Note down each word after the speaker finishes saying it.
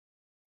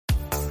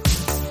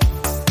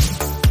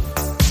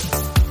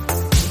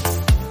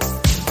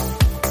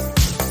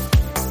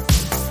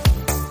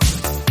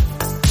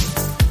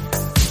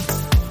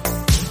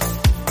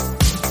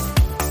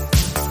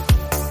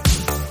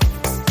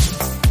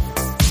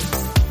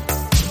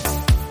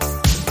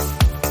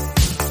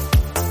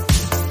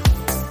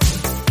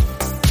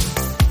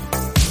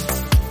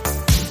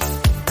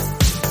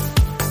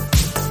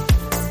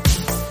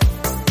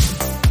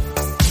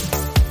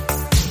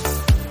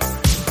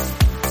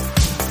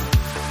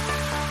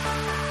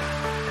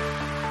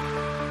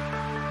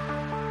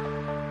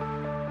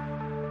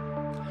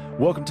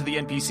Welcome to the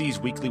NPC's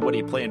Weekly What Are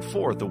You Playing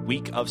For, the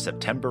week of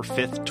September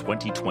 5th,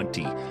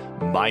 2020.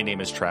 My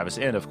name is Travis,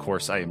 and of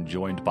course I am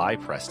joined by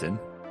Preston.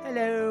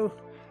 Hello.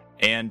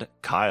 And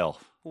Kyle.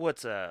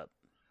 What's up?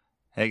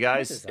 Hey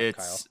guys, What is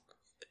up, Kyle?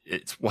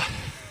 it's what?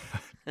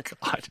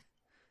 God.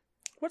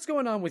 What's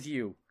going on with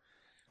you?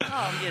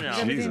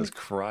 Jesus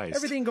Christ.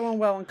 Everything going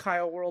well in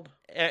Kyle world?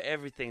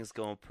 Everything's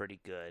going pretty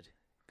good.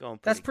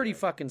 That's pretty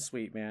fucking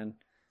sweet, man.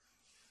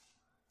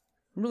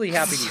 I'm really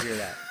happy to hear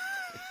that.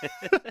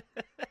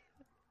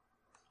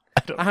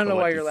 I don't know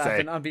why you're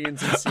laughing. I'm being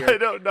sincere. I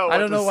don't know. I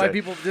don't know why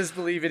people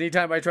disbelieve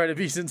anytime I try to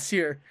be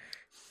sincere.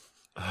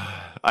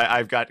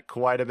 I've got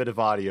quite a bit of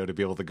audio to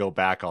be able to go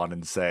back on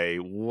and say,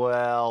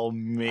 well,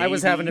 maybe I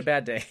was having a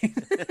bad day.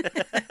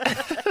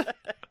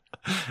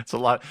 It's a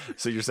lot.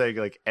 So you're saying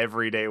like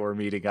every day we're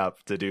meeting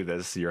up to do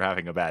this, you're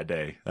having a bad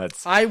day.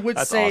 I would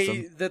say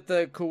awesome. that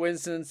the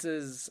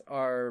coincidences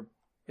are.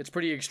 It's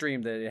pretty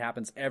extreme that it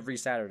happens every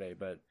Saturday,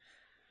 but.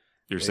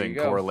 You're saying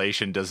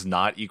correlation does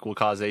not equal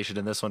causation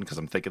in this one? Because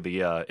I'm thinking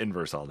the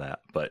inverse on that,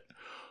 but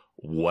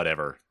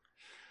whatever.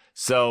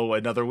 So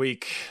another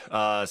week,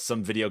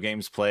 some video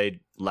games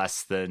played, some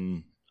less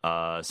than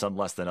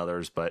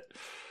others, but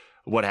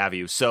what have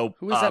you. So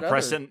who is that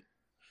Preston?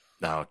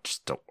 No,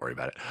 just don't worry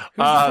about it.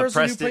 Who's the person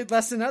Preston... who played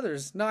less than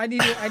others? No, I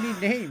need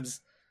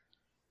names.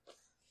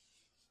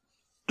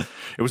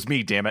 It was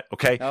me, damn it.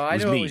 Okay. Oh, I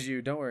know it was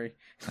you. Don't worry.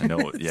 I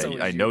know. Yeah,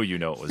 I know you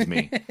know it was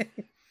me.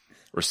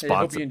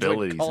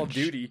 Responsibilities. Hey, Call of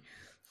Duty.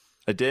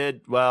 I did.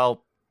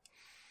 Well,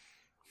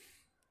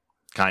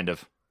 kind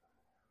of.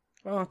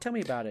 Well, tell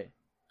me about it.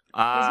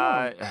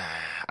 I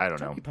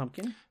don't know.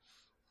 Pumpkin.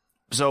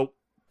 So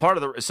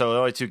the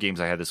only two games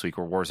I had this week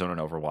were Warzone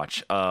and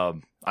Overwatch.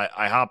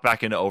 I hopped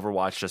back into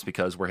Overwatch just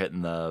because we're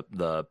hitting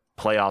the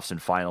playoffs and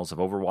finals of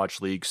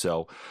Overwatch League.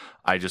 So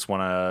I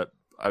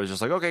was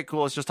just like, okay,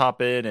 cool. Let's just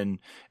hop in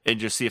and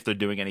just see if they're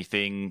doing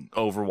anything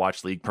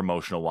Overwatch League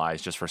promotional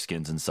wise, just for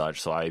skins and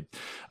such. So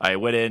I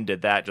went in,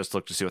 did that, just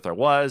looked to see what there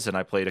was, and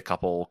I played a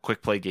couple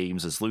quick play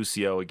games as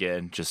Lucio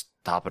again, just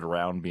hopping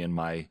around, being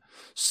my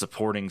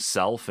supporting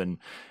self, and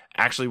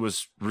actually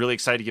was really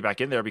excited to get back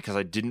in there because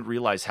I didn't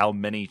realize how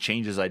many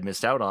changes I'd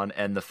missed out on,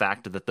 and the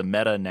fact that the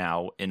meta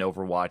now in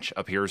Overwatch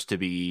appears to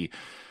be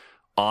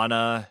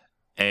Ana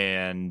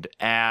and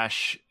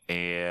Ashe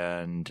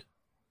and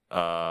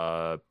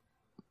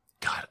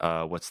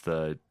what's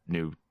the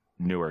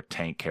newer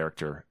tank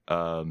character?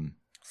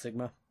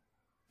 Sigma.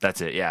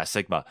 That's it. Yeah,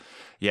 Sigma.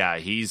 Yeah,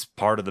 he's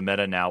part of the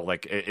meta now.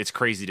 Like, it's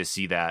crazy to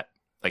see that,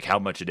 like how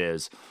much it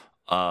is.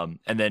 And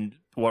then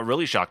what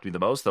really shocked me the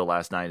most though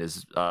last night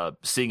is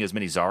seeing as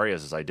many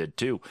Zaryas as I did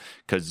too.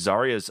 Because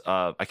Zarya's,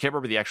 I can't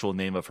remember the actual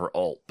name of her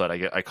ult, but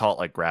I call it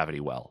like Gravity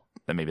Well.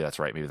 And maybe that's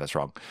right, maybe that's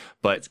wrong.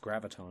 But it's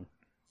Graviton.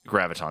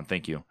 Graviton,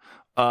 thank you.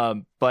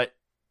 But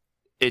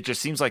it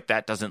just seems like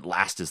that doesn't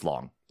last as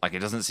long. Like, it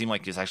doesn't seem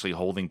like it's actually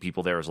holding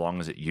people there as long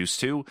as it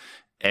used to,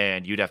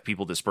 and you'd have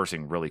people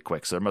dispersing really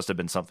quick. So there must have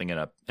been something in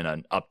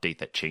an update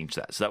that changed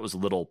that. So that was a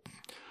little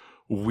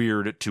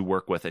weird to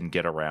work with and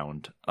get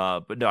around.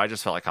 But no, I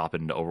just felt like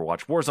hopping into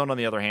Overwatch. Warzone, on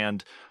the other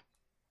hand,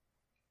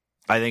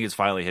 I think it's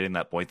finally hitting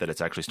that point that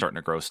it's actually starting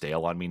to grow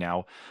stale on me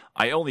now.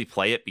 I only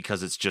play it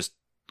because it's just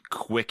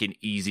quick and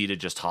easy to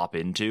just hop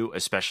into,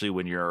 especially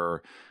when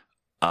you're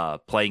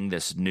playing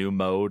this new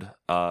mode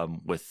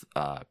with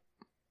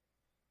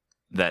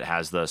that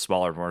has the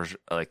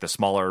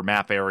smaller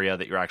map area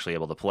that you're actually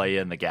able to play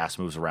in. The gas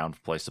moves around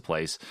from place to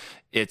place.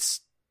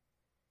 It's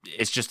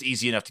just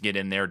easy enough to get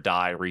in there,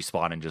 die,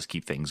 respawn, and just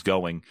keep things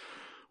going,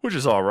 which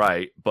is all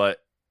right. But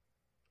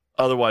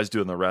otherwise,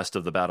 doing the rest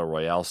of the Battle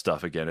Royale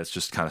stuff again, it's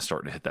just kind of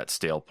starting to hit that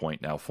stale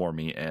point now for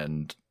me.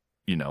 And,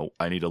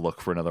 I need to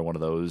look for another one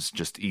of those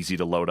just easy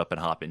to load up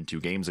and hop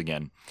into games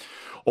again.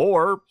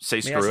 Or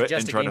say screw it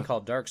and try to...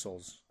 called Dark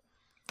Souls.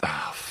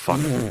 Oh, fuck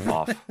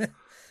off.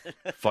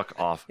 Fuck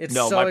off. It's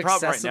no, so my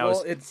problem accessible. right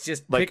now is it's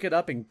just like, pick it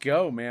up and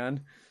go,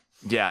 man.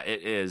 Yeah,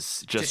 it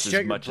is just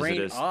shut as much your brain as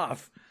it is.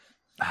 Off.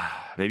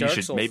 Maybe Dark you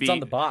should. Souls, Maybe it's on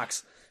the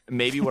box.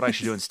 Maybe what I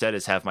should do instead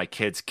is have my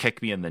kids kick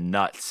me in the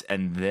nuts,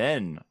 and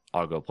then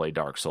I'll go play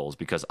Dark Souls,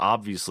 because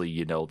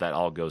obviously that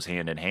all goes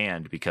hand in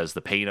hand, because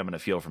the pain I'm going to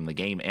feel from the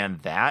game and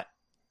that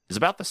is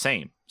about the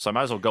same. So I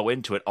might as well go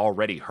into it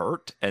already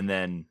hurt, and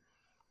then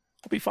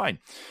I'll be fine.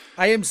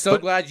 I am so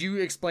glad you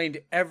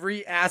explained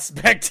every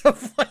aspect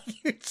of what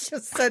you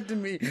just said to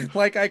me.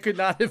 Like I could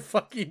not have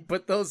fucking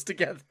put those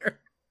together.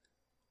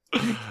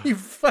 You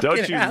fucking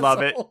Don't you asshole.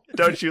 love it?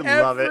 Don't you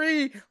love it?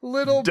 Every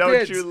little Don't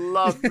bit. you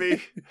love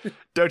me?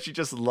 Don't you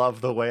just love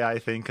the way I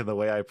think and the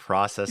way I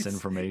process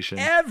information?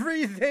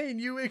 Everything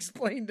you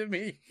explained to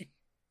me.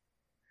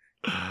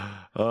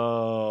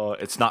 Oh,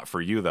 it's not for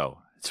you though.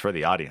 It's for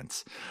the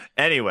audience.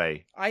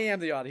 Anyway, I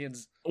am the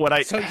audience.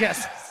 So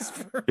yes, this is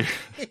for me.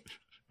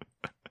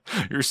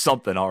 You're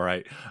something, all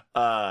right.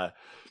 I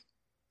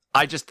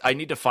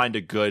need to find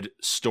a good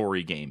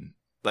story game,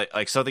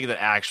 like something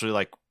that actually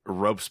like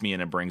ropes me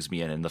in and brings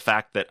me in. And the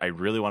fact that I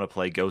really want to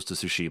play Ghost of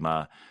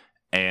Tsushima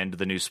and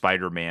the new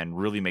Spider-Man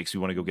really makes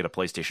me want to go get a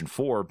PlayStation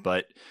 4.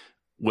 But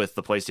with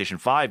the PlayStation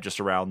 5 just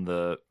around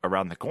the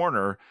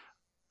corner,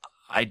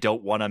 I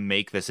don't want to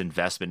make this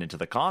investment into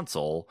the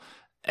console.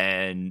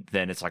 And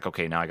then it's like,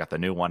 okay, now I got the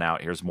new one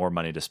out. Here's more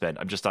money to spend.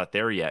 I'm just not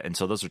there yet. And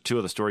so those are two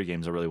of the story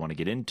games I really want to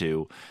get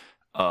into,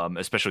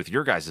 especially with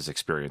your guys'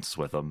 experiences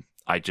with them.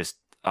 I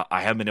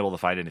haven't been able to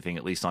find anything,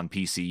 at least on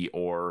PC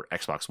or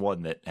Xbox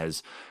One, that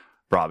has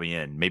brought me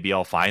in. Maybe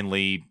I'll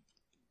finally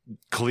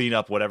clean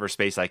up whatever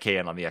space I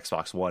can on the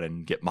Xbox One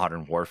and get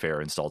Modern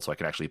Warfare installed so I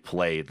can actually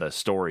play the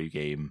story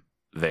game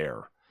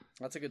there.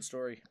 That's a good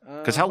story.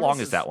 Because how long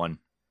is that one?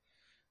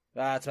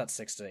 It's about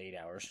 6 to 8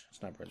 hours.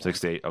 It's not very long. 6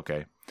 to 8.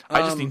 Okay.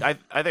 I think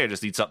I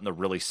just need something to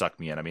really suck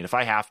me in. I mean, if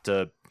I have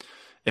to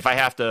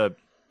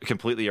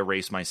completely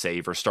erase my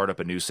save or start up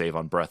a new save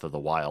on Breath of the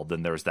Wild,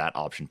 then there's that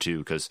option too.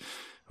 Because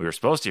we were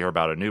supposed to hear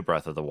about a new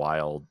Breath of the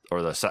Wild,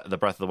 or the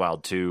Breath of the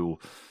Wild 2,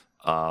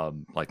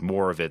 like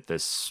more of it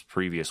this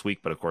previous week.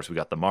 But of course, we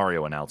got the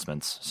Mario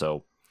announcements,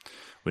 so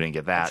we didn't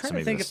get that. So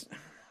maybe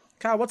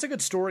Kyle, what's a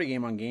good story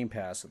game on Game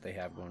Pass that they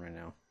have going right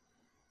now?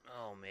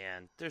 Oh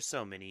man, there's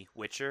so many.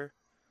 Witcher.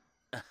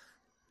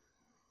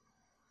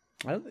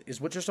 Is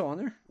Witcher still on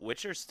there?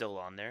 Witcher's still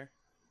on there.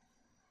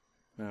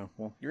 No,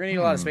 well, you're gonna need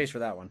a lot of space for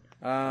that one.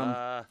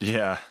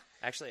 yeah.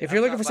 Actually, if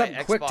you're looking for got my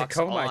something quick, Xbox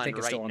Tacoma, I on think,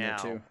 is right still on there now.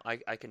 too.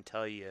 I can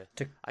tell you.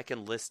 I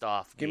can list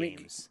off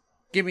games.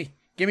 Give me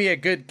a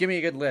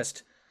good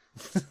list.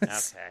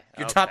 Okay.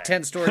 Your top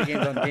 10 story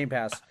games on Game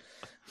Pass.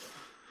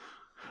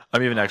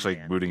 I'm even actually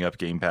booting up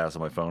Game Pass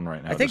on my phone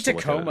right now. I think just to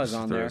look at it. Tacoma's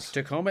on there.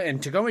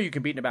 Tacoma you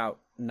can beat in about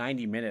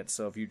 90 minutes.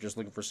 So if you're just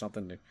looking for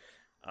something to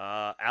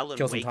Alan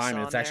kill some Wake's time, and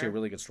on it's actually a there.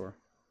 really good store.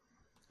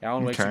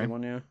 Alan Wake's a good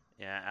one, yeah.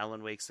 Yeah,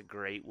 Alan Wake's a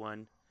great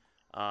one.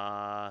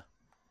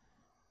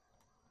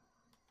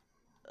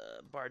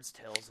 Bard's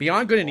Tale's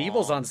Beyond Good and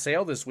Evil's on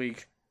sale this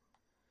week.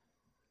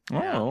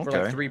 Oh, For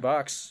okay. like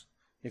 $3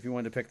 if you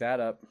wanted to pick that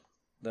up.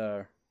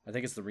 I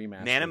think it's the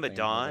remaster. Man of thing.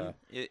 Medan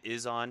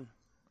is on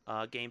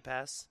Game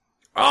Pass.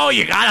 Oh,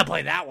 you gotta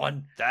play that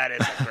one. That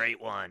is a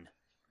great one.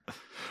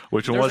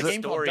 Which one There's was a it?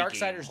 game called Story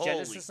Darksiders game.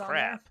 Genesis Holy on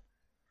there. crap.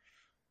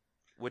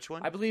 Which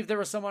one? I believe there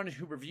was someone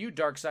who reviewed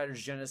Darksiders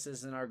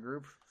Genesis in our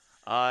group.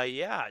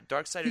 Yeah,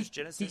 Darksiders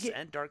Genesis he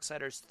and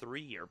Darksiders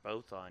 3 are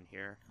both on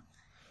here.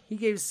 He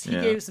gave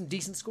some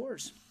decent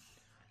scores.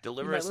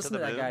 Deliver You might Us to listen the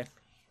to that Moon. guy.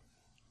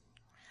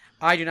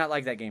 I do not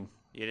like that game.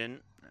 You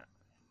didn't?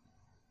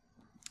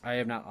 I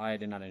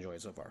did not enjoy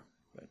it so far.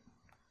 But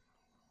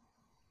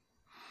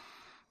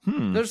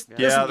There's some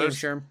games,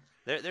 Sherm.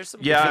 There's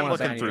some. Yeah, you I'm wanna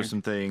looking ban through you.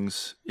 some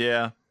things.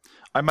 Yeah,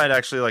 I might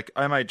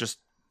just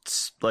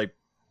like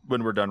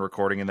when we're done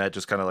recording and that,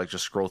 just kind of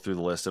just scroll through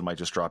the list and might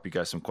just drop you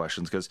guys some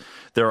questions, because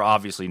there are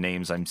obviously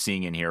names I'm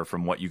seeing in here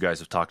from what you guys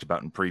have talked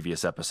about in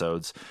previous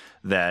episodes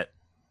that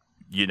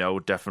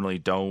definitely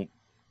don't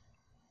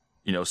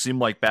seem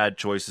like bad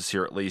choices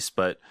here at least,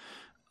 but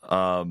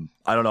I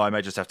don't know. I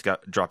might just have to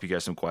drop you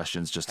guys some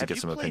questions just to Have get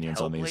you some played opinions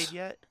on these. Hellblade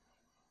yet?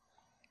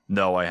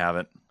 No, I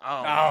haven't.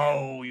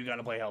 Oh, you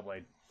gotta play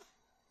Hellblade.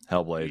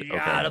 Hellblade. You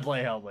Okay. gotta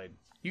play Hellblade.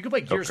 You can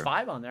play Gears Okay.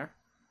 5 on there.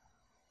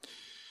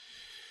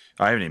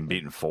 I haven't even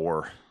beaten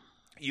 4.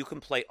 You can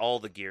play all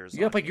the Gears. You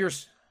gotta on play here.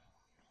 Gears.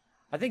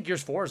 I think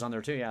Gears 4 is on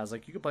there too. Yeah, I was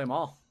like, you can play them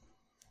all.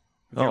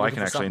 If Oh, you're I looking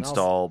can for actually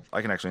something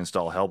else.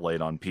 install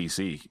Hellblade on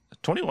PC.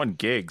 21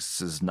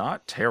 gigs is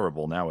not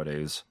terrible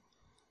nowadays.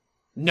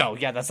 No,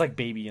 yeah, that's like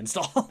baby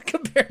install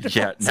compared to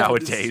Yeah, what some of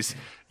this- nowadays.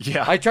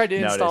 Yeah. I tried to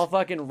nowadays. install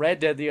fucking Red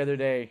Dead the other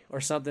day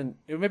or something.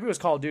 Maybe it was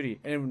Call of Duty,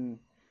 and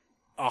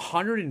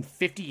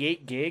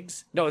 158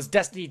 gigs. No, it's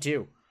Destiny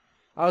 2.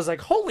 I was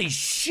like, holy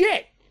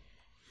shit!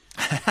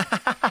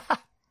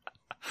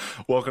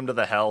 Welcome to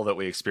the hell that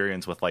we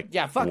experience with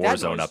Yeah, fuck that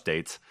Warzone noise.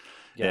 updates.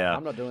 Yeah,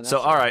 I'm not doing that So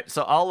shit. all right,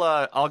 so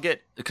I'll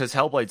get, because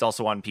Hellblade's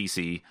also on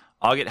PC.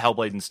 I'll get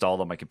Hellblade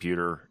installed on my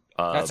computer.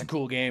 That's a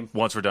cool game.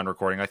 Once we're done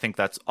recording.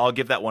 I'll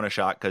give that one a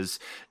shot, because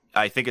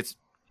I think it's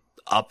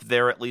up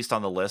there at least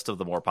on the list of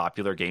the more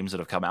popular games that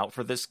have come out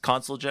for this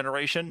console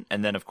generation.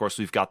 And then of course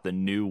we've got the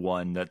new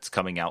one that's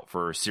coming out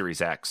for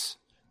Series X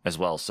as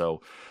well.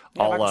 So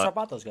Yeah, I'll Microsoft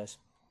bought those guys.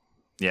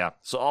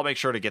 so I'll make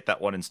sure to get that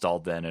one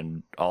installed then,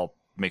 and I'll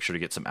make sure to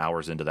get some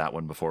hours into that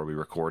one before we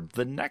record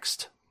the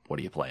next What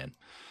Are You Playing?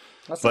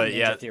 That's not But, Ninja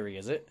yeah. Theory,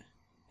 is it?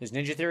 Is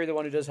Ninja Theory the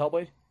one who does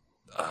Hellblade?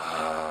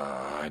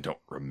 I don't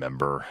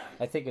remember.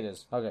 I think it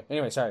is. Okay.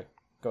 Anyway, sorry.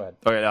 Go ahead.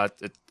 Okay, no,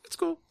 it's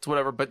cool. It's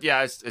whatever. But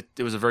yeah,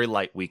 it was a very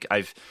light week.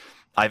 I've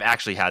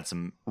actually had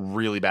some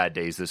really bad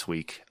days this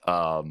week.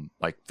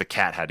 Like the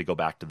cat had to go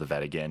back to the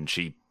vet again.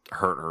 She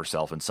hurt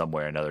herself in some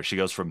way or another. She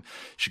goes from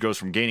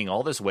gaining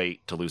all this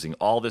weight to losing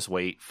all this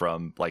weight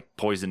from like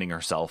poisoning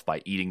herself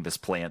by eating this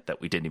plant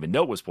that we didn't even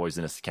know was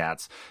poisonous to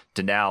cats,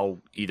 to now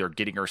either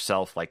getting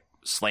herself like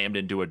slammed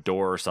into a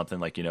door or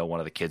something, like, one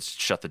of the kids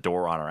shut the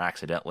door on her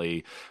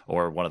accidentally,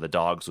 or one of the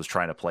dogs was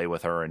trying to play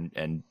with her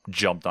and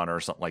jumped on her or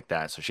something like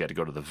that, so she had to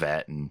go to the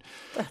vet. And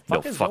no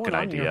is fucking going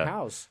on in your idea,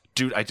 house?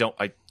 dude.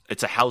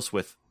 It's a house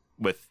with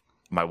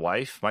my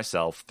wife,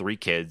 myself, 3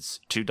 kids,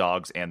 2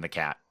 dogs, and the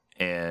cat.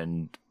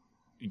 And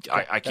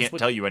I can't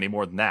tell you any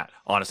more than that.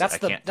 Honestly, I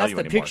can't tell you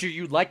anymore. That's the picture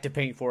you'd like to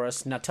paint for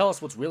us. Now tell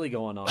us what's really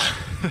going on.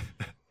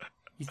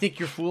 You think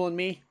you're fooling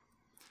me?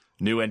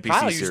 New NPC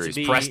Kyle series, used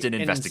to be Preston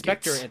an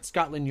Investigates. inspector at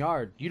Scotland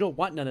Yard. You don't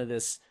want none of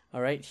this,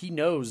 all right? He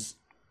knows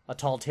a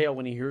tall tale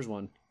when he hears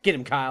one. Get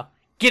him, Kyle.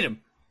 Get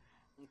him.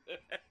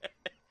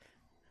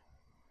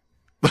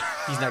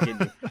 He's not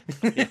getting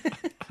you.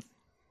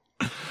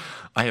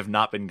 I have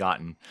not been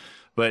gotten.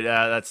 But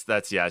that's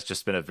it's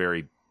just been a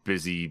very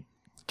busy,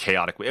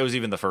 chaotic week. It was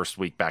even the first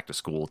week back to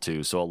school,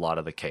 too, so a lot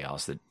of the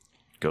chaos that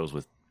goes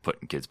with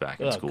putting kids back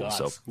in school. God,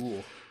 so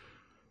school.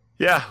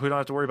 Yeah, we don't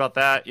have to worry about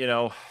that,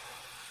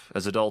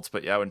 as adults.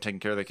 But yeah, when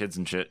taking care of the kids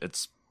and shit,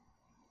 it's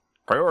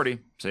priority.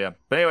 So yeah.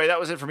 But anyway, that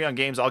was it for me on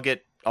games. I'll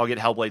get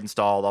Hellblade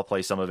installed. I'll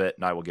play some of it,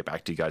 and I will get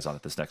back to you guys on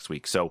it this next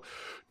week. So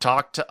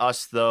talk to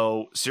us,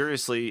 though.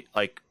 Seriously,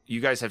 like, you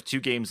guys have 2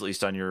 games at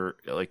least on your,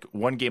 like,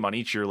 1 game on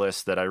each of your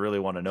list that I really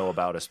want to know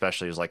about,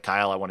 especially is like,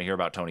 Kyle, I want to hear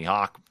about Tony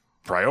Hawk.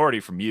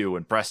 Priority from you.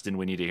 And Preston,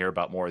 we need to hear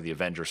about more of the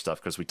Avengers stuff,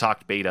 because we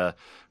talked beta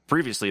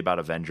previously about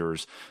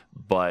Avengers,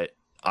 but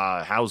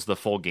how's the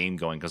full game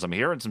going? Because I'm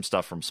hearing some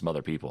stuff from some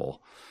other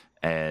people,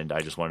 and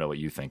I just want to know what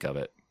you think of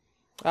it.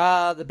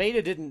 The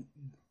beta didn't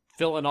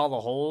fill in all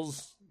the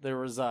holes.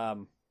 There's a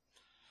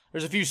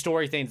few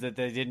story things that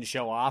they didn't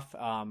show off,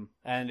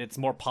 and it's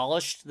more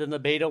polished than the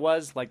beta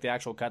was. Like, the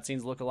actual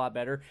cutscenes look a lot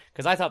better,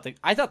 because I thought the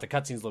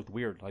cutscenes looked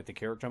weird, like the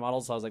character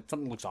models. So I was like,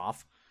 something looks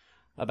off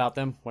about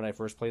them when I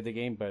first played the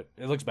game, but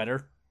it looks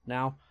better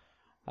now.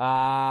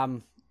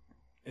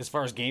 As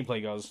far as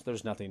gameplay goes,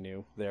 there's nothing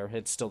new there.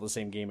 It's still the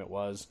same game it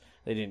was.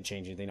 They didn't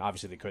change anything.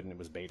 Obviously, they couldn't. It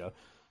was beta,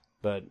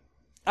 but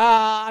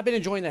I've been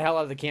enjoying the hell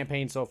out of the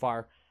campaign so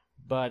far.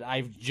 But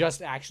I've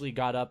just actually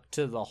got up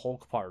to the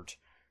Hulk part,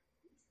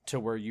 to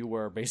where you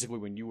were basically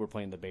when you were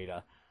playing the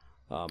beta.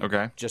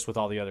 Okay. Just with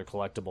all the other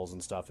collectibles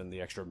and stuff and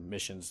the extra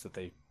missions that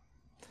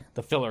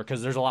the filler,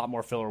 because there's a lot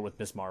more filler with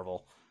Miss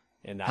Marvel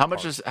in that. How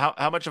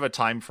much of a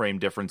time frame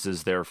difference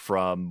is there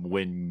from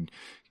when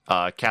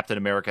Captain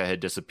America had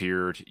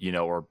disappeared,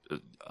 or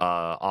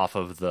off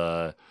of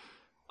the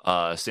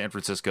San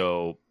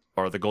Francisco,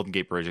 or the Golden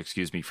Gate Bridge,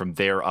 excuse me, from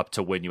there up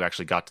to when you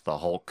actually got to the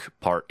Hulk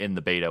part in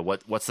the beta?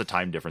 What's the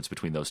time difference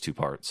between those 2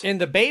 parts? In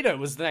the beta, it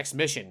was the next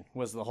mission,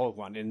 was the Hulk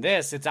one. In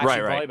this, it's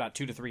actually probably about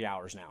 2 to 3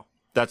 hours now.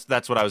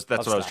 That's what I was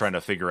trying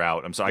to figure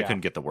out. I'm sorry, I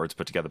couldn't get the words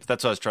put together, but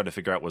that's what I was trying to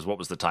figure out, was what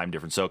was the time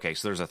difference. So, okay,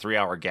 so there's a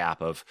 3-hour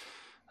gap of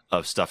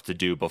stuff to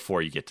do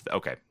before you get to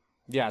okay.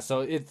 Yeah,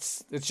 so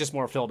it's just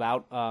more filled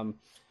out.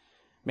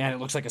 Man, it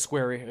looks like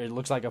it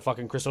looks like a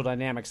fucking Crystal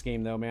Dynamics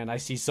game, though, man. I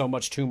see so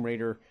much Tomb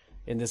Raider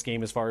in this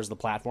game as far as the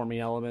platforming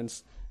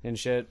elements and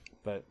shit.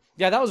 But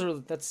yeah,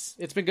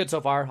 it's been good so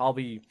far. I'll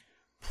be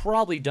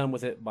probably done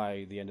with it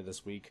by the end of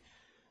this week.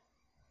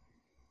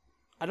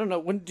 I don't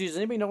know, does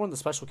anybody know when the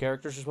special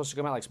characters are supposed to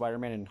come out, like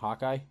Spider-Man and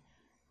Hawkeye?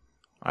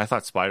 I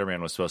thought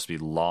Spider-Man was supposed to be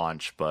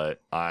launch,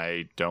 but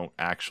I don't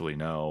actually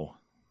know.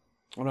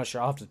 I'm not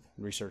sure. I'll have to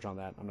research on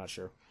that. I'm not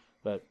sure.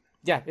 But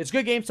yeah, it's a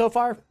good game so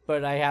far,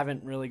 but I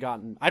haven't really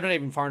I don't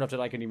even far enough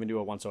that I can even do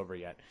a once over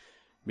yet,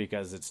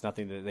 because it's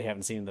nothing that they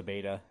haven't seen in the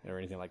beta or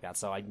anything like that.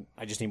 So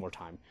I just need more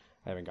time.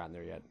 I haven't gotten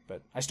there yet,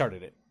 but I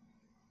started it.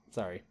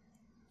 Sorry.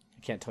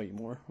 I can't tell you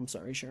more. I'm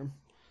sorry, Sherm.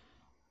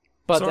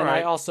 But then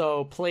I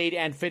also played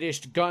and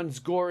finished Guns,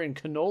 Gore, and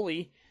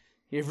Cannoli.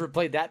 You ever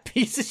played that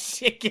piece of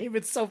shit game?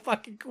 It's so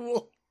fucking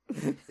cool.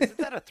 Isn't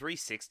that a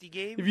 360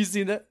 game? Have you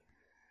seen that?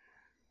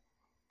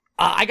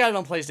 I got it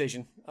on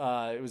PlayStation.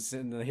 It was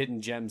in the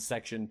hidden gems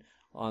section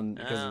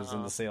because it was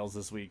in the sales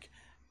this week.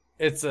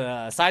 It's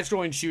a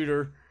side-scrolling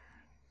shooter.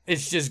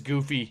 It's just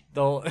goofy,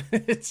 though.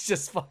 It's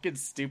just fucking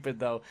stupid,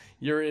 though.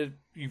 You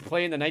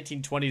play in the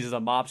 1920s as a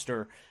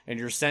mobster, and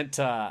you're sent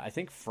to, I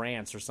think,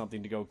 France or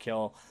something to go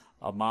kill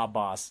a mob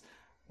boss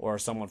or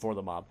someone for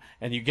the mob.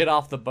 And you get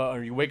off the boat,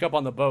 or you wake up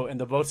on the boat, and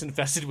the boat's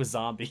infested with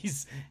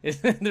zombies. And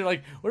they're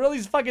like, what are all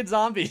these fucking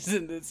zombies?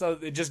 And so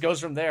it just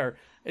goes from there.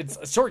 It's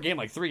a short game,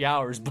 like 3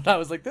 hours, but I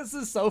was like, this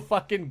is so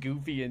fucking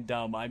goofy and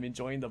dumb. I'm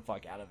enjoying the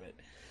fuck out of it.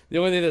 The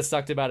only thing that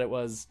sucked about it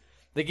was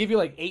they give you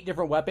like 8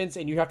 different weapons,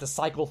 and you have to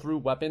cycle through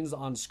weapons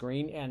on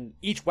screen, and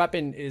each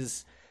weapon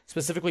is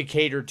specifically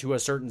catered to a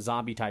certain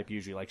zombie type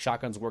usually. Like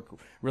shotguns work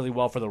really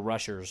well for the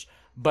rushers,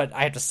 but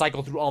I have to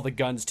cycle through all the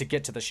guns to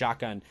get to the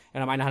shotgun,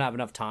 and I might not have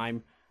enough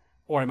time,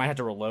 or I might have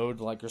to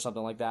reload or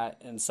something like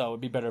that, and so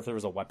it'd be better if there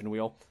was a weapon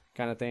wheel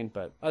kind of thing.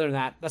 But other than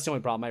that, that's the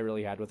only problem I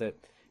really had with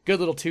it. Good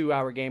little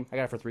 2-hour game. I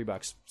got it for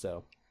 $3,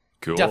 so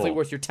cool. Definitely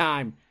worth your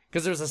time,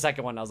 because there's a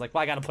second one. I was like,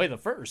 well, I got to play the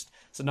first,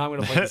 so now I'm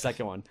going to play the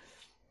second one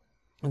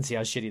and see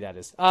how shitty that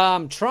is.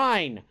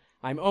 Trine.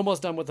 I'm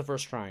almost done with the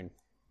first Trine.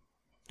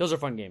 Those are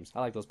fun games. I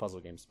like those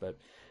puzzle games, but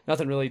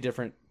nothing really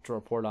different to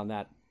report on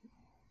that.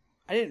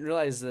 I didn't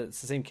realize that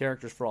it's the same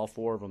characters for all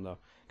 4 of them, though,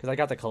 because I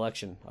got the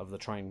collection of the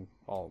Trine,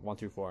 all 1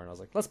 through 4, and I was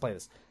like, let's play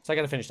this. So I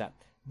got to finish that.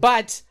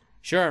 But,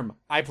 Sherm,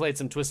 I played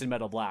some Twisted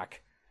Metal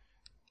Black,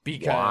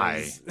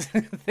 because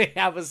they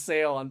have a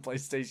sale on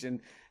PlayStation,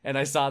 and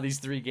I saw these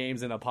 3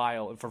 games in a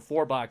pile, and for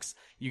 $4,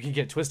 you can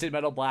get Twisted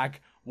Metal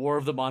Black, War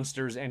of the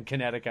Monsters, and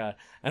Kinetica.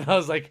 And I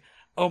was like,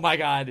 oh my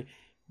god,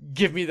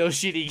 give me those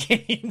shitty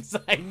games.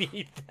 I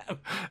need them.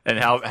 And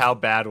how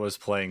bad was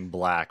playing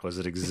black? Was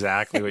it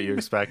exactly what you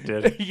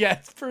expected? Yeah,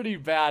 it's pretty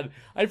bad.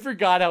 I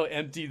forgot how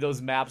empty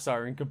those maps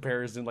are in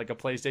comparison, like a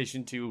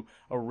PlayStation 2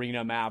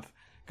 arena map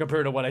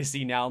compared to what I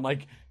see now. I'm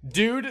like,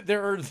 dude,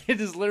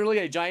 it is literally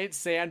a giant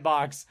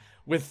sandbox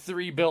with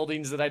 3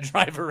 buildings that I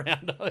drive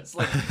around. I was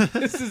like,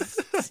 this is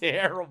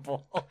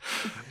terrible.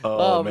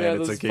 Oh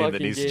man, it's a game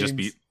that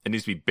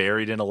needs to be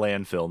buried in a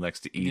landfill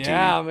next to ET.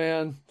 Yeah,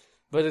 man.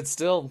 But it's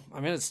still,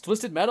 it's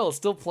Twisted Metal. It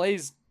still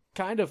plays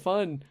kind of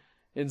fun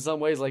in some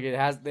ways. Like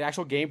the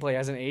actual gameplay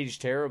hasn't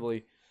aged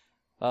terribly.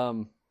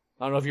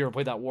 I don't know if you ever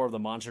played that War of the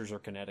Monsters or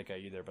Kinetica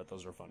either, but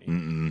those are funny.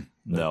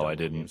 No, I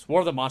didn't. Games. War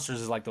of the Monsters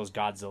is like those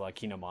Godzilla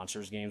King of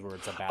Monsters games where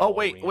it's a battle. Oh,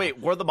 wait.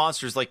 War of the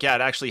Monsters, like, yeah,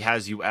 it actually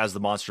has you as the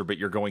monster, but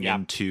you're going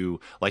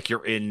into, like,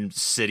 you're in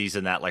cities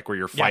and that, like, where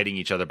you're fighting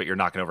each other, but you're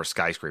knocking over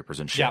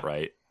skyscrapers and shit,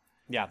 right?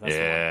 Yeah, that's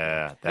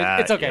the one.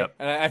 It's okay. Yep.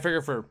 I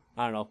figure for,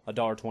 I don't know,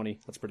 $1.20,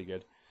 that's pretty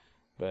good.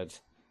 But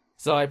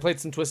so I played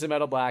some Twisted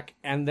Metal Black,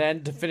 and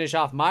then to finish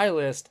off my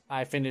list,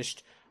 I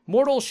finished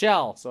Mortal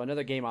Shell, so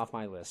another game off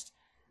my list.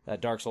 That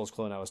Dark Souls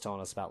clone I was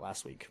telling us about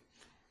last week.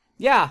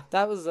 Yeah,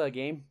 that was a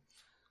game.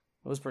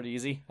 It was pretty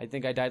easy. I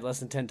think I died less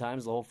than 10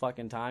 times the whole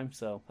fucking time,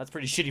 so that's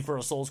pretty shitty for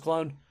a Souls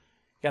clone.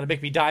 Gotta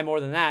make me die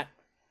more than that.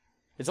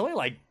 It's only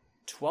like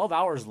 12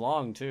 hours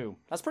long, too.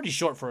 That's pretty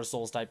short for a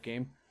Souls-type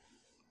game.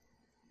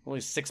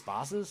 Only 6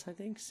 bosses, I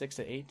think? 6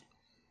 to 8.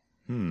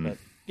 But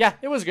yeah,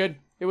 it was good.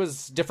 It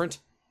was different,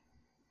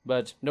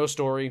 but no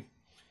story.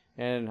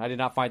 And I did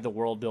not find the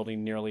world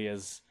building nearly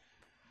as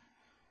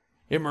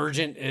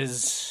emergent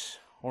as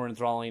or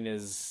enthralling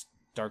as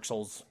Dark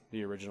Souls,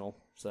 the original.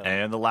 So.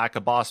 And the lack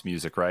of boss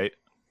music, right?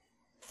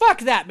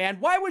 Fuck that, man.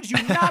 Why would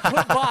you not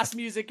put boss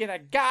music in a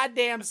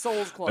goddamn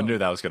Souls clone? I knew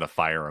that was going to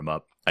fire him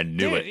up. I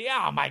knew it.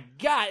 Yeah, oh my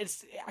God.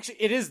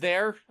 It is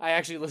there. I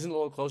actually listened a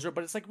little closer,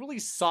 but it's like really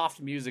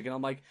soft music. And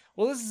I'm like,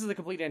 well, this is the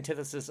complete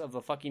antithesis of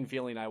the fucking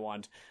feeling I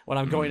want when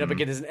I'm going up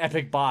against an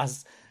epic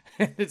boss.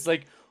 It's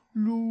like, I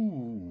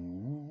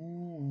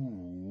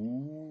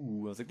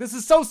was like, this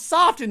is so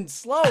soft and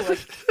slow. Like,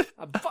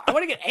 I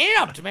want to get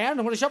amped, man.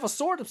 I want to shove a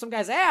sword up some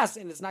guy's ass,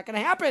 and it's not going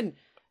to happen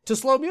to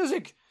slow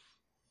music.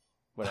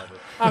 Whatever.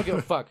 I don't give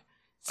a fuck.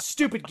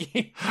 Stupid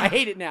game. I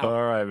hate it now.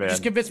 All right, man. You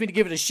just convinced me to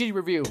give it a shitty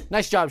review.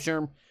 Nice job,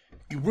 Sherm.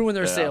 You ruined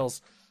their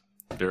sales.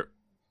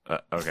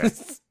 Okay.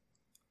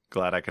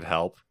 Glad I could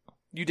help.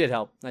 You did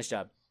help. Nice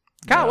job.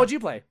 Kyle, what'd you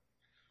play?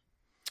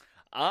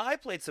 I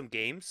played some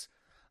games.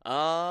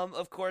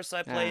 Of course,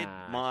 I played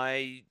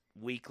my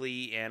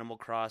weekly Animal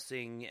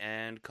Crossing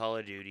and Call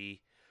of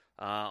Duty.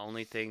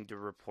 Only thing to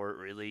report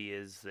really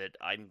is that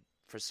I'm,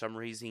 for some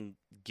reason,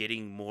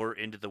 getting more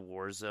into the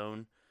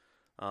Warzone.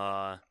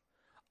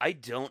 I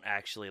don't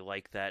actually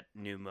like that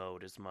new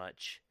mode as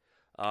much.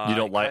 You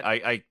don't like?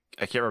 I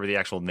can't remember the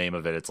actual name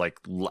of it. It's like,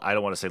 I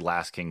don't want to say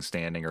Last King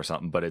Standing or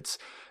something, but it's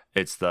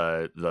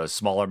the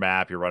smaller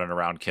map. You're running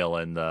around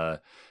killing,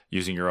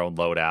 using your own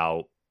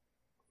loadout.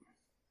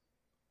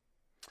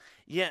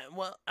 Yeah,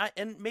 well,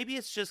 and maybe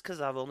it's just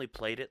because I've only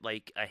played it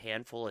like a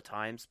handful of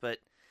times, but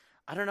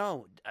I don't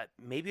know.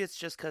 Maybe it's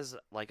just because,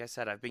 like I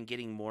said, I've been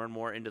getting more and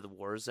more into the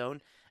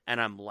Warzone,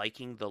 and I'm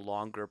liking the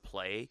longer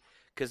play.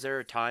 Because there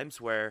are times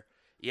where,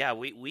 yeah,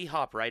 we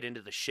hop right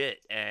into the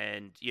shit,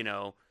 and, you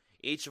know,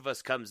 each of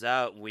us comes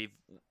out,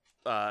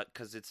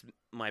 because it's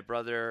my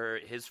brother,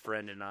 his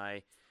friend, and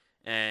I,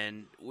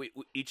 and we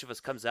each of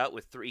us comes out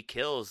with 3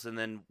 kills, and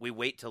then we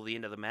wait till the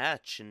end of the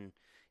match, and,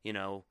 you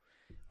know,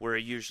 we're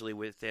usually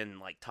within,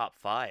 like, top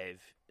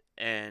 5,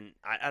 and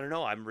I don't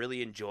know, I'm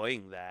really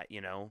enjoying that,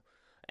 you know,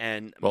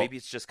 and maybe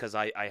it's just because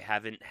I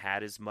haven't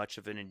had as much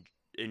of an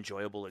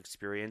enjoyable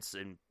experience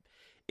in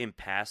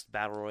past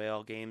Battle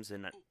Royale games,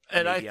 and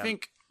I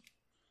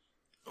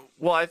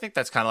think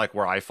that's kind of like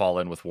where I fall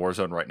in with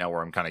Warzone right now,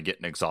 where I'm kind of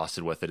getting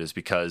exhausted with it, is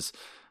because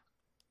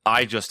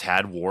I just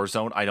had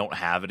Warzone. I don't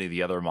have any of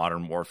the other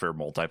Modern Warfare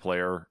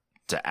multiplayer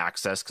to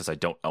access because I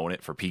don't own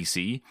it for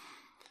PC.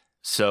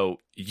 So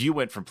you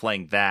went from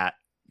playing that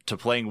to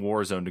playing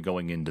Warzone to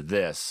going into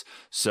this.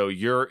 So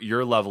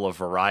your level of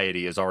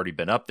variety has already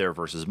been up there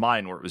versus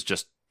mine, where it was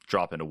just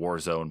drop into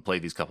Warzone, play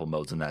these couple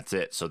modes, and that's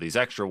it. So these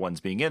extra ones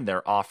being in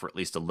there offer at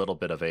least a little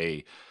bit of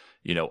a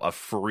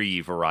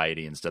free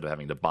variety instead of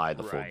having to buy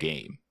the full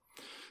game.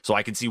 So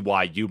I can see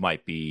why you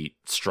might be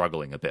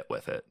struggling a bit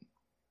with it.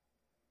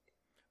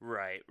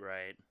 Right.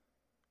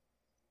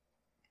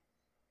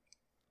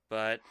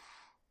 But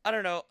I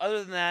don't know.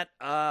 Other than that,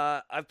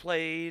 I've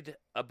played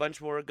a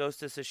bunch more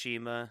Ghost of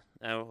Tsushima.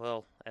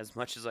 Well, as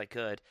much as I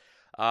could.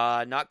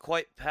 Not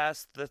quite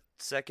past the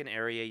second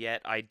area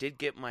yet. I did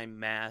get my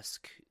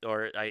mask,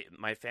 or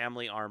my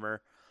family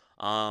armor,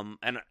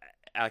 and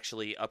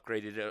actually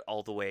upgraded it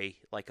all the way,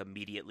 like,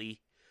 immediately.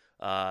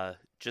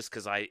 Just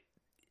because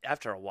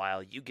after a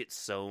while, you get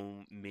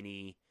so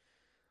many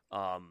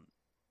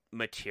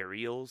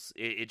materials,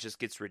 it just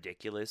gets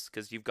ridiculous,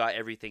 because you've got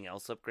everything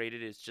else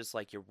upgraded. It's just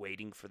like you're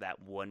waiting for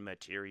that one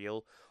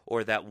material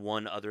or that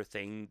one other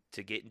thing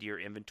to get into your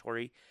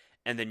inventory,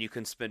 and then you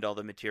can spend all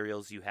the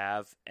materials you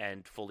have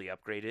and fully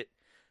upgrade it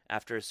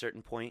after a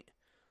certain point.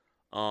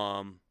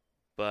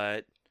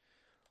 But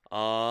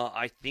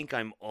I think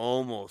I'm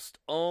almost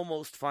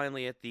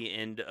finally at the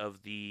end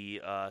of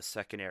the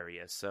second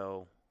area.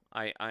 So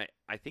I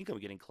think I'm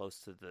getting close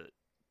to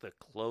the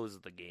close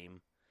of the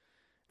game.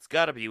 It's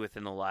got to be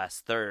within the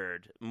last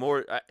third.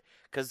 More,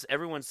 because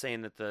everyone's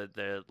saying that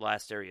the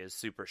last area is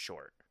super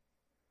short.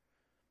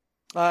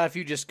 If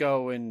you just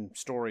go in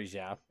stories,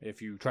 yeah.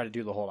 If you try to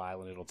do the whole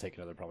island, it'll take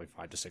another probably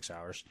 5 to 6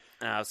 hours.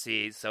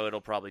 See, so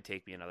it'll probably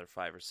take me another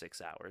 5 or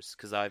 6 hours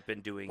because I've been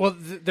doing. Well,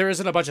 there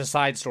isn't a bunch of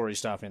side story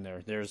stuff in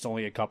there. There's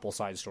only a couple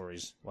side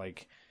stories.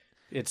 Like,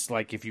 it's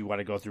like if you want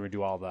to go through and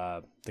do all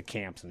the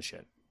camps and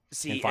shit,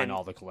 and find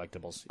all the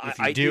collectibles. If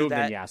you do that,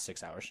 then yeah,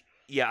 6 hours.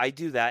 Yeah, I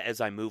do that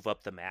as I move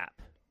up the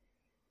map.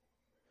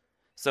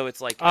 So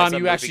it's like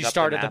you actually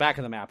start at the back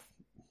of the map.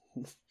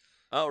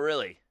 Oh,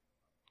 really?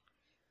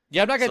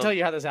 Yeah, I'm not gonna tell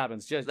you how this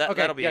happens. Just okay,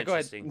 that'll be yeah,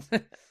 interesting. Go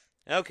ahead.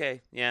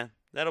 Okay, yeah,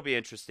 that'll be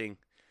interesting.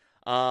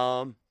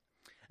 And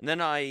then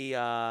they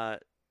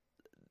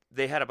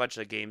had a bunch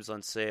of games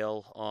on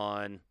sale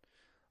on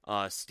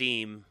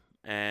Steam,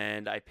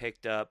 and I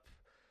picked up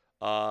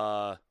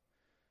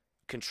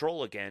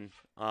Control again.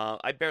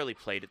 I barely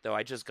played it though.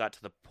 I just got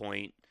to the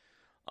point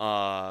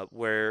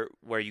where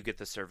you get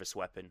the service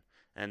weapon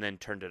and then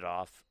turned it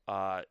off.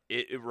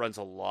 It runs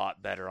a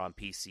lot better on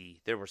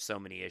PC. There were so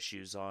many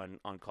issues on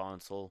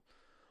console.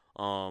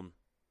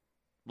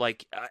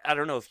 Like, I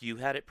don't know if you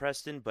had it,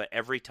 Preston, but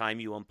every time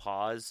you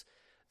unpause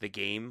the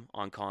game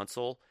on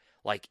console,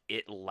 like,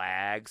 it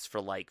lags for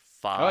like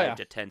 5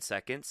 to 10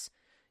 seconds.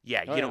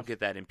 Yeah, you don't get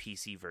that in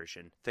PC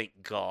version.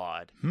 Thank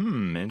God.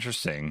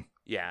 Interesting.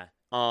 Yeah.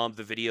 The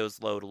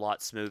videos load a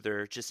lot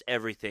smoother. Just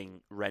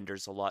everything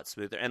renders a lot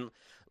smoother. And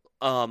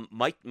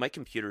my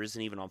computer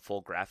isn't even on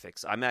full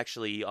graphics. I'm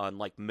actually on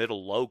like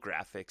middle-low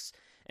graphics,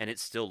 and it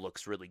still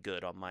looks really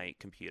good on my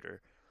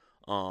computer.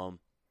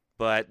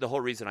 But the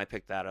whole reason I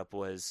picked that up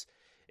was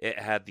it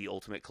had the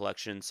Ultimate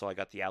Collection, so I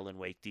got the Alan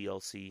Wake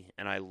DLC,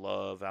 and I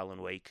love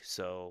Alan Wake,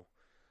 so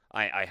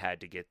I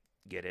had to get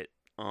it.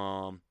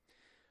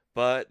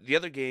 But the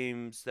other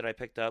games that I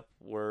picked up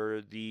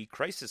were the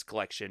Crisis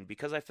Collection,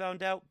 because I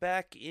found out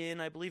back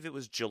in, I believe it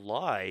was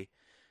July,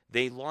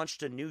 they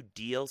launched a new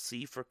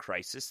DLC for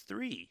Crisis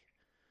 3.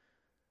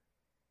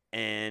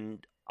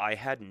 And I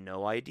had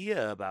no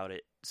idea about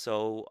it.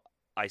 So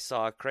I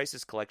saw a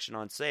Crisis Collection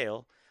on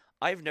sale.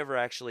 I've never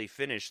actually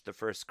finished the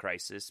first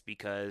Crisis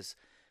because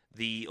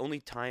the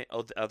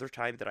other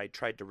time that I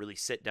tried to really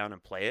sit down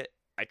and play it,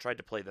 I tried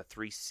to play the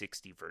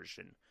 360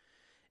 version.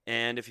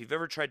 And if you've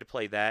ever tried to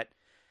play that,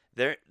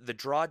 the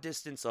draw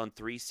distance on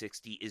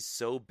 360 is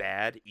so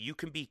bad, you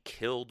can be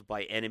killed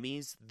by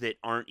enemies that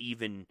aren't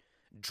even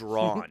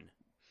drawn.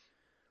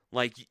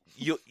 Like,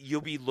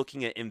 you'll be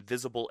looking at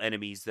invisible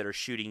enemies that are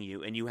shooting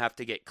you, and you have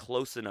to get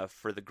close enough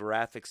for the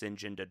graphics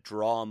engine to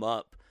draw them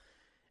up,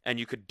 and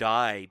you could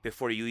die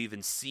before you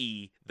even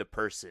see the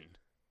person.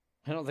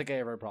 I don't think I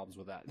ever had problems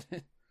with that.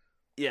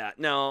 Yeah,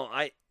 no,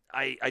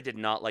 I did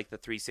not like the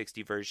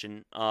 360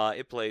 version.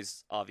 It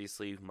plays,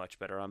 obviously, much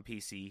better on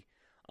PC.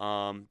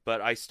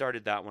 But I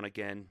started that one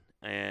again,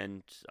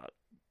 and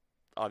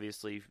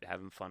obviously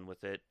having fun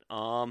with it.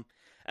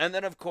 And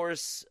then, of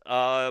course,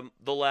 the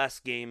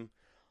last game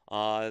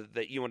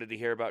that you wanted to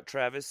hear about,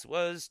 Travis,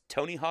 was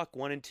Tony Hawk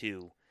 1 and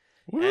 2.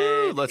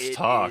 Woo, and let's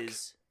talk. It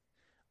is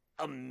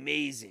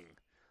amazing.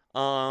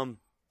 What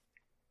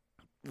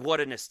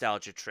a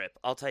nostalgia trip.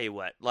 I'll tell you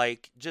what,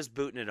 like, just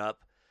booting it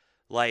up,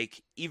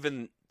 like,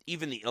 even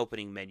the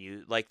opening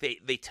menu, like,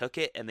 they took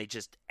it and they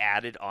just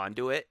added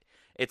onto it.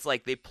 It's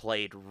like they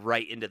played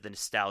right into the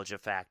nostalgia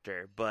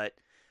factor. But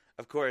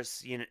of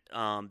course, you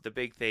know, the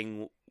big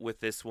thing with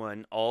this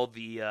one, all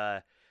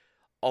the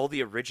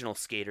original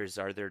skaters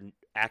are their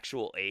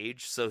actual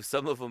age, so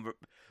some of them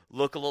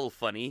look a little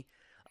funny.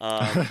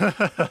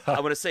 I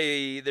want to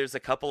say there's a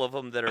couple of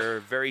them that are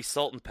very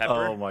salt and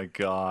pepper. Oh my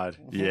God!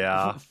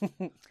 Yeah,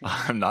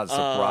 I'm not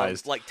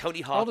surprised. Like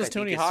Tony Hawk, How old is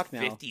Tony Hawk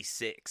now?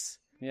 56.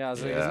 Yeah,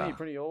 so isn't he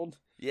pretty old?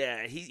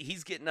 Yeah,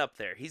 he's getting up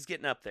there. He's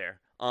getting up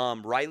there.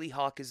 Riley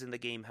Hawk is in the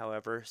game,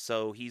 however,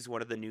 so he's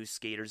one of the new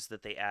skaters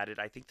that they added.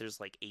 I think there's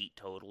like 8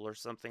 total or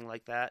something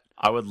like that.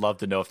 I would love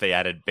to know if they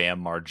added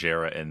Bam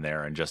Margera in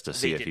there and just to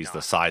see if he's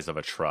the size of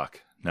a truck.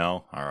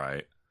 No? All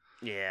right.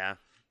 Yeah.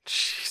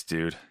 Jeez,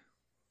 dude.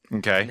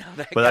 Okay.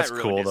 No, but that's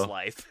cool his though.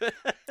 Life.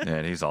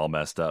 And he's all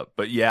messed up.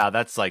 But yeah,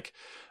 that's like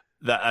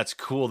that's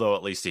cool though,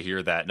 at least to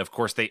hear that. And of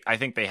course I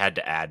think they had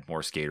to add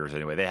more skaters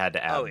anyway. They had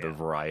to add the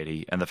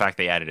variety. And the fact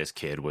they added his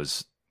kid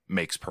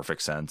makes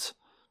perfect sense.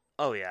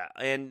 Oh yeah.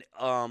 And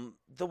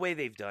the way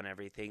they've done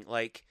everything,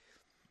 like,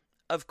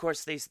 of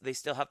course they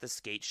still have the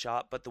skate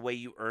shop, but the way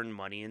you earn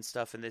money and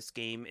stuff in this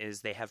game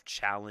is they have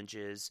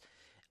challenges.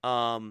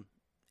 And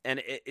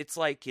it's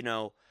like, you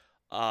know,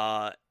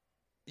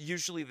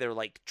 usually they're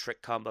like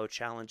trick combo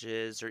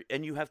challenges,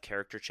 and you have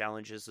character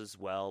challenges as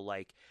well.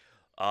 Like,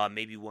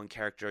 maybe one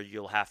character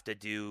you'll have to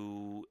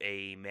do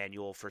a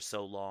manual for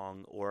so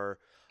long, or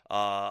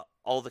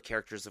All the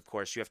characters, of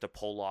course, you have to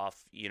pull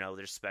off,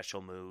 their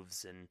special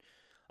moves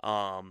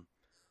um,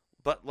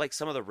 but like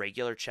some of the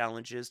regular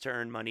challenges to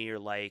earn money are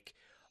like,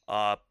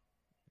 uh,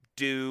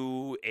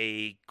 do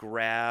a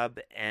grab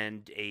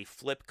and a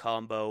flip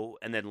combo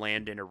and then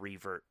land in a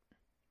revert.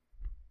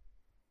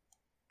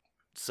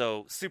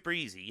 So super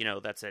easy.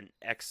 That's an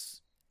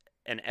X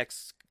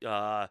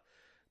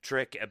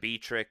trick, a B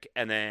trick,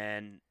 and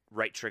then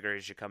right trigger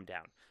as you come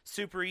down.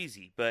 Super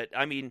easy. But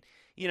I mean,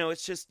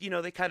 it's just,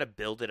 they kind of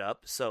build it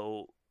up.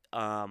 So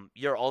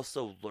you're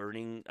also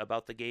learning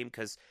about the game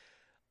because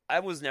I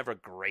was never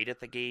great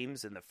at the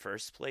games in the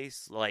first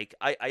place. Like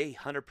I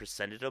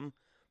 100%ed them,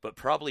 but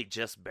probably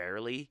just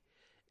barely.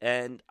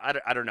 And I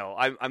don't know.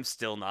 I'm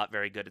still not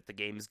very good at the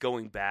games.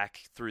 Going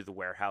back through the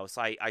warehouse,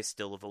 I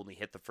still have only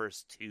hit the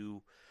first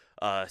two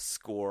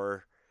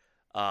score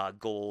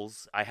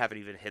goals. I haven't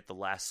even hit the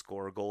last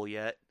score goal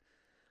yet.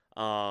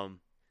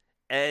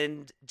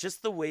 And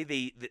just the way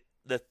the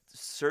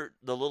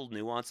little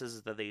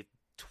nuances that they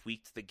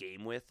tweaked the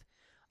game with,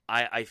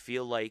 I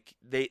feel like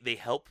they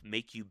help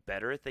make you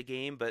better at the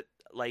game, but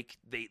like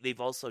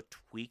they've also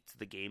tweaked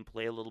the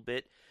gameplay a little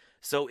bit.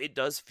 So it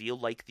does feel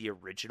like the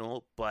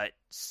original, but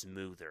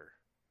smoother.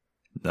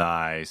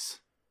 Nice.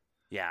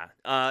 Yeah.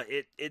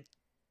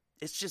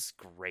 It's just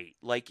great.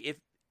 Like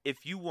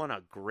if you want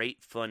a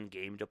great fun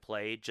game to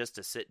play, just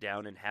to sit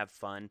down and have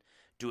fun,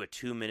 do a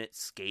 2-minute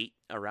skate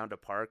around a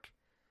park,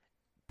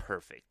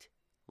 perfect.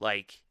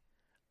 Like,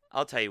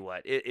 I'll tell you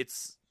what,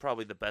 it's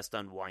probably the best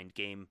unwind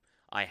game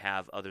I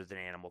have other than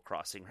Animal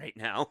Crossing right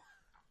now.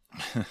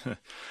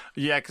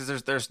 Yeah,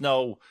 because there's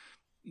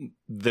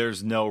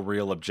no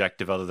real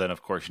objective other than,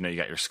 of course, you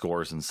got your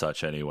scores and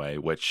such anyway,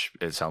 which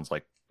it sounds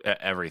like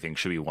everything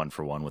should be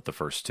 1-for-1 with the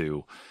first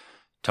two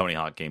Tony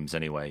Hawk games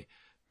anyway.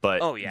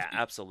 But oh yeah,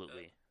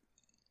 absolutely.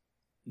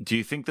 Do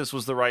you think this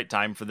was the right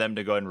time for them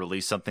to go and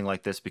release something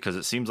like this? Because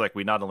it seems like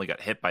we not only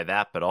got hit by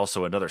that, but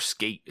also another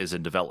Skate is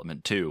in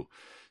development too.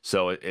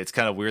 So it's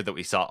kind of weird that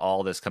we saw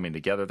all this coming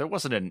together. There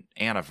wasn't an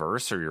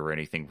anniversary or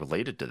anything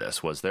related to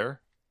this, was there?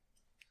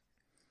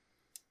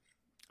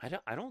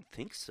 I don't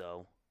think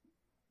so.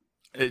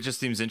 It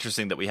just seems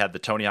interesting that we had the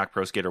Tony Hawk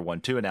Pro Skater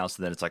 1-2 announced,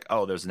 and then it's like,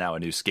 oh, there's now a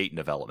new Skate in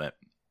development.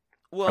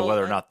 Well, and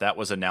whether or not that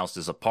was announced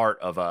as a part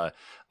of a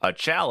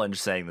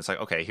challenge saying that's like,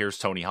 okay, here's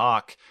Tony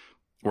Hawk,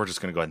 we're just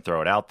going to go ahead and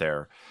throw it out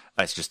there.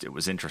 It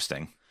was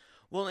interesting.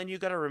 Well, and you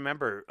got to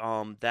remember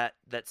that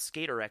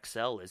Skater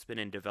XL has been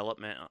in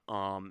development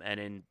and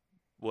in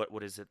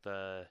what is it,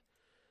 the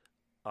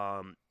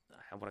I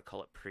want to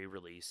call it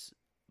pre-release,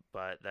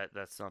 but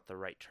that's not the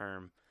right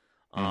term.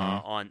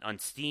 On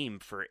Steam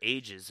for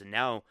ages, and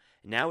now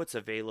it's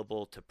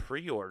available to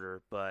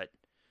pre-order, but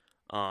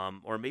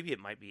or maybe it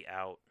might be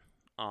out.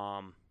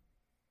 Oh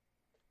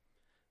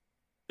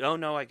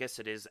no, I guess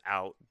it is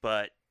out,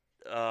 but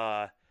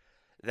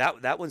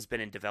that one's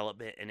been in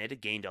development and it had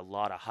gained a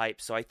lot of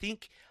hype. So I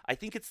think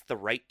it's the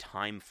right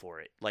time for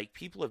it. Like,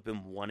 people have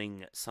been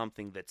wanting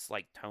something that's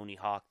like Tony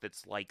Hawk,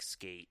 that's like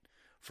Skate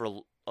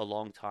for a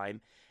long time,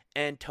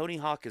 and Tony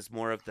Hawk is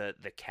more of the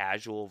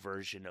casual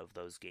version of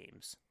those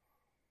games.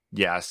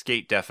 Yeah,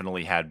 Skate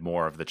definitely had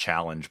more of the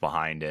challenge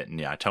behind it, and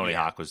yeah, Tony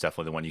Hawk was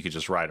definitely the one you could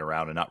just ride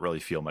around and not really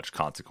feel much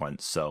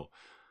consequence. So,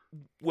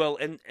 well,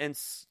 and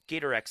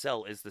Skater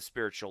XL is the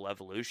spiritual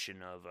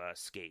evolution of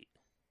Skate.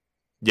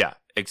 Yeah,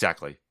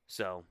 exactly.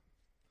 So,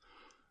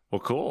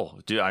 well, cool,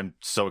 dude. I'm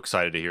so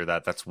excited to hear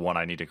that. That's one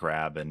I need to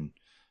grab and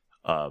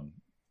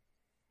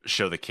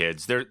show the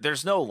kids.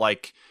 There's no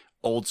like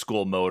old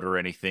school mode or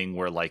anything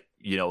where like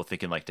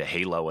thinking like to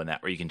Halo and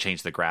that where you can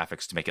change the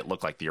graphics to make it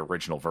look like the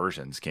original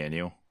versions. Can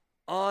you?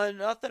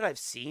 Not that I've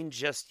seen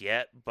just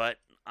yet, but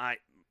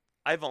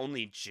I've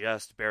only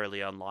just barely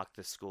unlocked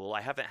the school.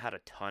 I haven't had a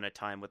ton of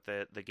time with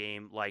the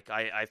game. Like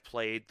I've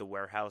played the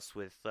warehouse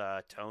with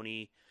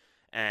Tony,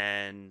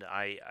 and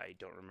I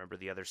don't remember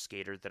the other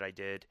skater that I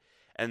did,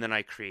 and then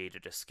I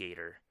created a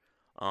skater.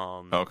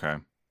 Okay.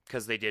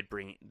 Because they did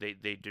bring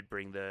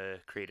the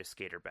create a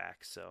skater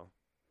back. So.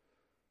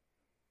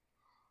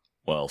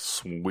 Well,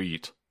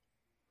 sweet.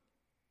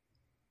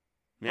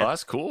 Yeah. Well,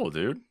 that's cool,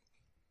 dude.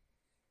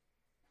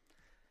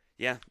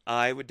 Yeah,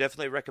 I would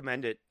definitely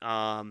recommend it.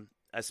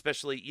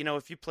 Especially,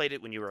 if you played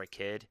it when you were a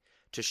kid,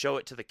 to show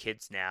it to the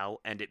kids now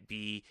and it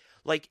be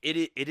like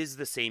it is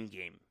the same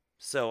game.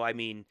 So, I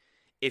mean,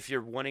 if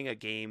you're wanting a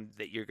game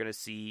that you're going to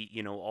see,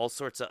 all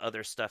sorts of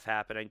other stuff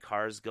happening,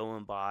 cars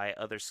going by,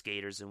 other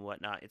skaters and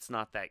whatnot, it's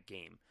not that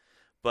game.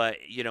 But,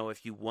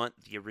 if you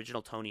want the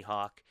original Tony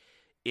Hawk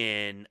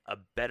in a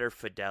better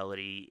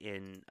fidelity,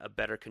 in a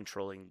better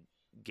controlling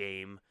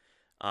game,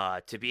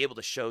 to be able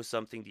to show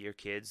something to your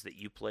kids that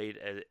you played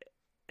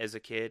as a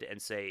kid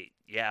and say,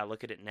 yeah,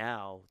 look at it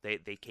now.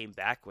 They came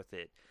back with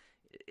it.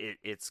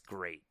 It's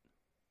great.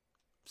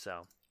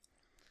 So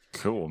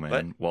cool,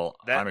 man. Well,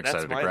 I'm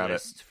excited to grab it. That's my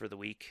list for the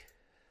week.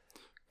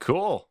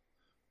 Cool.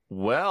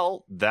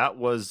 Well, that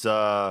was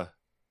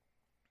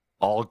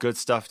all good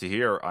stuff to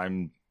hear.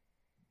 I'm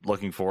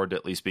looking forward to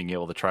at least being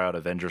able to try out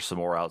Avengers some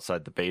more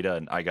outside the beta,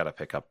 and I got to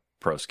pick up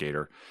Pro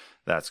Skater.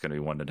 That's going to be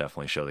one to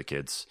definitely show the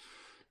kids.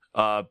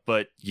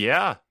 But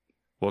yeah.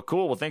 Well,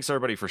 cool. Well, thanks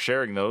everybody for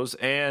sharing those.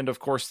 And of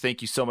course,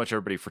 thank you so much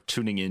everybody for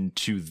tuning in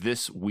to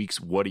this week's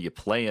What Are You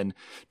Playing?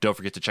 Don't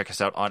forget to check us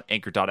out on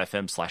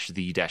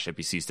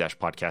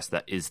anchor.fm/the-NPCs-podcast.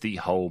 That is the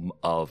home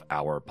of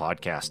our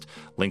podcast.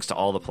 Links to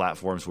all the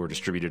platforms we're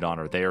distributed on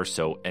are there.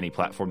 So any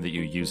platform that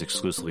you use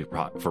exclusively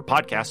for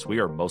podcasts,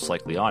 we are most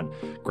likely on.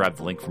 Grab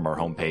the link from our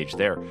homepage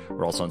there.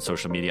 We're also on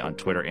social media on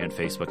Twitter and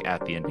Facebook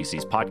at the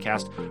NPCs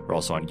Podcast. We're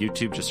also on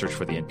YouTube. Just search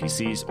for the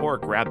NPCs or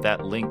grab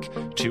that link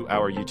to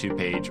our YouTube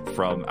page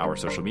from our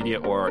social media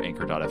or our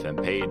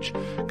anchor.fm page.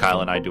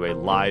 Kyle and I do a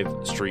live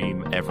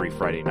stream every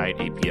Friday night,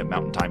 8 p.m.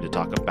 Mountain Time, to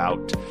talk about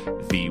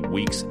the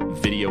week's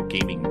video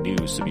gaming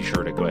news. So be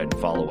sure to go ahead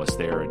and follow us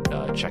there and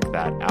check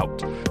that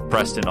out.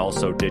 Preston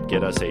also did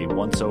get us a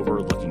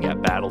once-over looking at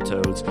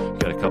Battletoads.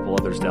 Got a couple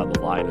others down the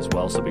line as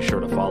well. So be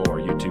sure to follow our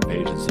YouTube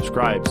page and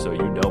subscribe so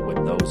you know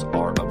when those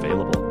are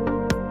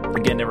available.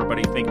 Again,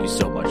 everybody, thank you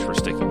so much for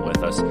sticking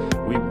with us.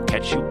 We will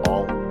catch you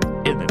all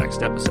in the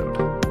next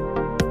episode.